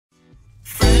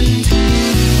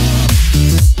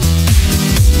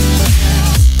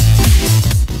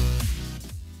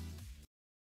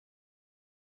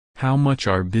How much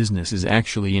are businesses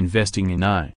actually investing in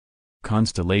AI?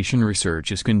 Constellation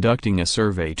Research is conducting a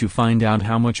survey to find out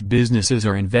how much businesses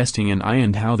are investing in AI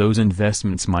and how those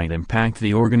investments might impact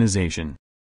the organization.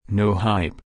 No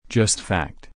hype, just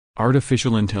fact.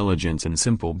 Artificial intelligence in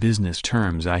simple business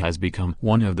terms. AI has become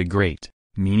one of the great,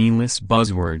 meaningless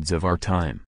buzzwords of our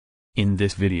time. In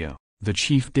this video, the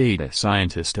chief data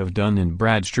scientist of Dun &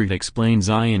 Bradstreet explains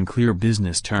AI in clear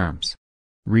business terms.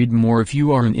 Read more. If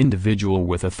you are an individual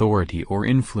with authority or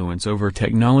influence over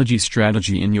technology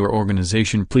strategy in your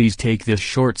organization, please take this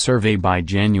short survey by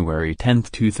January 10,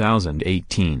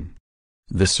 2018.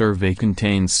 The survey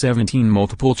contains 17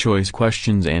 multiple-choice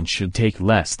questions and should take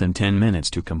less than 10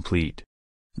 minutes to complete.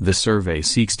 The survey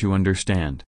seeks to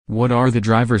understand, what are the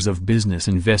drivers of business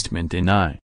investment in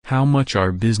AI? How much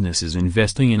are businesses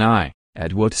investing in AI?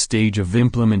 At what stage of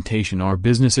implementation are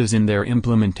businesses in their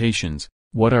implementations?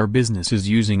 What are businesses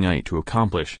using AI to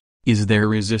accomplish? Is there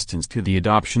resistance to the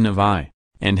adoption of AI?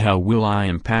 And how will AI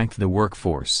impact the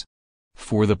workforce?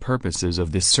 For the purposes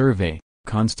of this survey,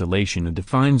 Constellation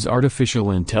defines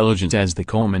artificial intelligence as the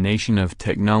culmination of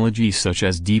technologies such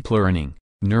as deep learning,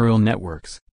 neural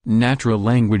networks, natural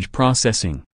language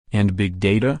processing, and big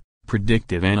data,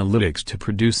 predictive analytics to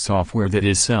produce software that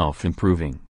is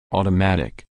self-improving,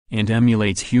 automatic, and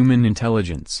emulates human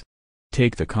intelligence.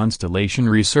 Take the Constellation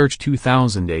Research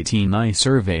 2018 AI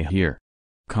survey here.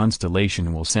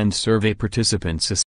 Constellation will send survey participants a